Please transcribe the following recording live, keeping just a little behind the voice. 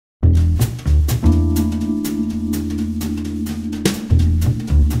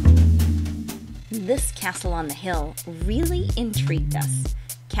castle on the hill really intrigued us.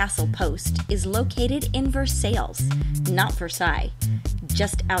 Castle Post is located in Versailles, not Versailles,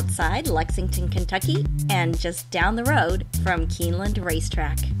 just outside Lexington, Kentucky, and just down the road from Keeneland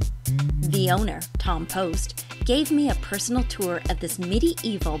Racetrack. The owner, Tom Post, gave me a personal tour of this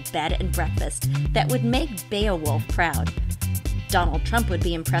medieval bed and breakfast that would make Beowulf proud. Donald Trump would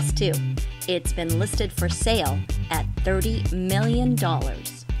be impressed too. It's been listed for sale at $30 million.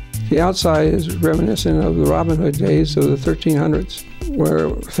 The outside is reminiscent of the Robin Hood days of the 1300s, where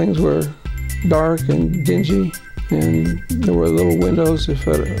things were dark and dingy, and there were little windows, if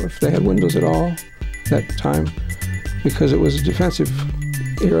they had windows at all at that time, because it was a defensive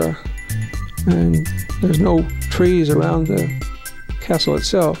era. And there's no trees around the castle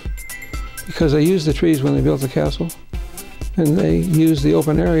itself, because they used the trees when they built the castle, and they used the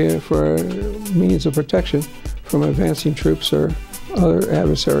open area for means of protection from advancing troops or other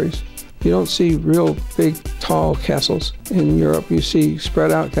adversaries. You don't see real big, tall castles in Europe. You see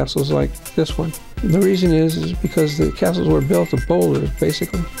spread out castles like this one. The reason is because the castles were built of boulders,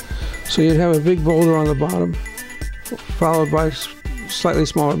 basically. So you'd have a big boulder on the bottom, followed by slightly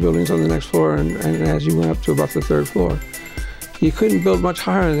smaller buildings on the next floor, and as you went up to about the third floor. You couldn't build much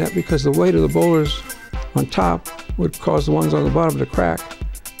higher than that because the weight of the boulders on top would cause the ones on the bottom to crack.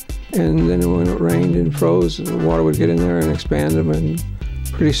 And then when it rained and froze, the water would get in there and expand them, and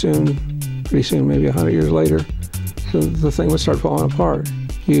pretty soon, maybe 100 years later, the thing would start falling apart.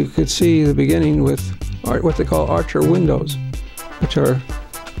 You could see the beginning with what they call archer windows, which are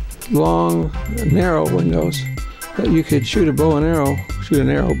long, narrow windows that you could shoot an arrow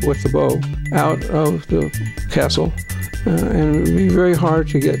with the bow out of the castle, and it would be very hard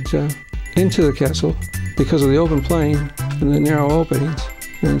to get into the castle because of the open plain and the narrow openings.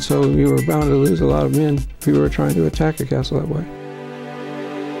 And so you were bound to lose a lot of men if you were trying to attack a castle that way.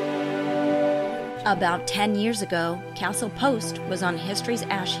 About 10 years ago, Castle Post was on history's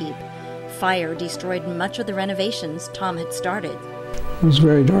ash heap. Fire destroyed much of the renovations Tom had started. It was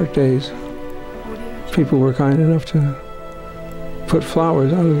very dark days. People were kind enough to put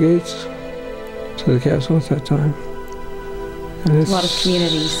flowers on the gates to the castle at that time. And it's a lot of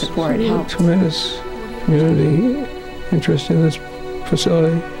community support helped. Tremendous community interest in this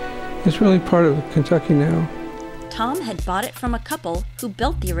facility. It's really part of Kentucky now. Tom had bought it from a couple who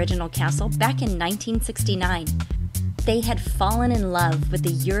built the original castle back in 1969. They had fallen in love with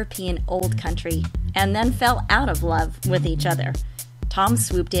the European old country and then fell out of love with each other. Tom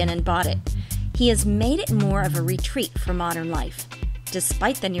swooped in and bought it. He has made it more of a retreat for modern life.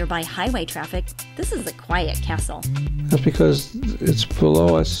 Despite the nearby highway traffic, this is a quiet castle. That's because it's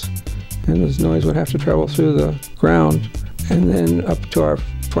below us, and the noise would have to travel through the ground and then up to our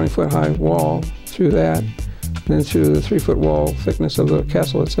 20-foot high wall through that, and then through the 3-foot wall thickness of the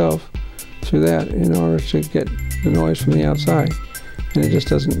castle itself, through that, in order to get the noise from the outside. And it just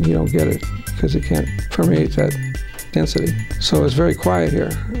doesn't, you don't get it because it can't permeate that density. So it's very quiet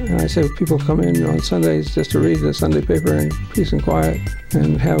here. And I say people come in on Sundays just to read the Sunday paper in peace and quiet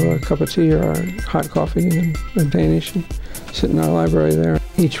and have a cup of tea or hot coffee and a Danish and sit in our library there.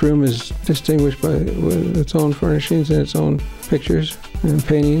 Each room is distinguished with its own furnishings and its own pictures and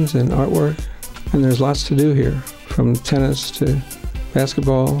paintings and artwork. And there's lots to do here, from tennis to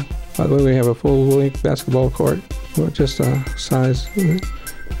basketball. By the way, we have a full-length basketball court, just a size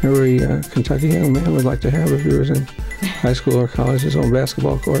every Kentucky young man would like to have if he was in high school or college, his own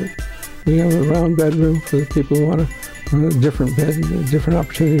basketball court. We have a round bedroom for the people who want a different bed, a different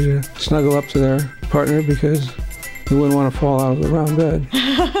opportunity to snuggle up to their partner because they wouldn't want to fall out of the round bed.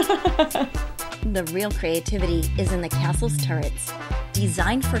 The real creativity is in the castle's turrets.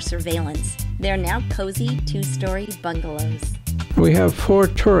 Designed for surveillance, they're now cozy 2-story bungalows. We have 4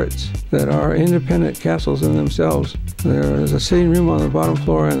 turrets that are independent castles in themselves. There is a sitting room on the bottom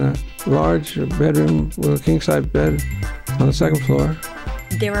floor and a large bedroom with a king-size bed on the second floor.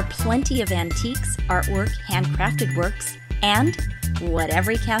 There are plenty of antiques, artwork, handcrafted works, and what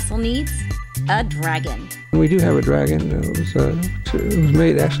every castle needs, a dragon. We do have a dragon. It was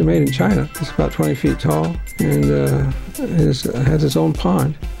actually made in China. It's about 20 feet tall and has its own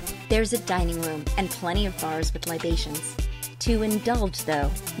pond. There's a dining room and plenty of bars with libations. To indulge,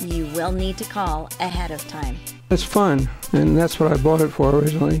 though, you will need to call ahead of time. It's fun, and that's what I bought it for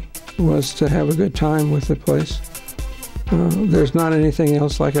originally, was to have a good time with the place. There's not anything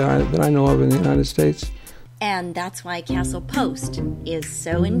else like it that I know of in the United States. And that's why Castle Post is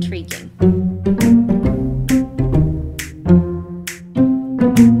so intriguing.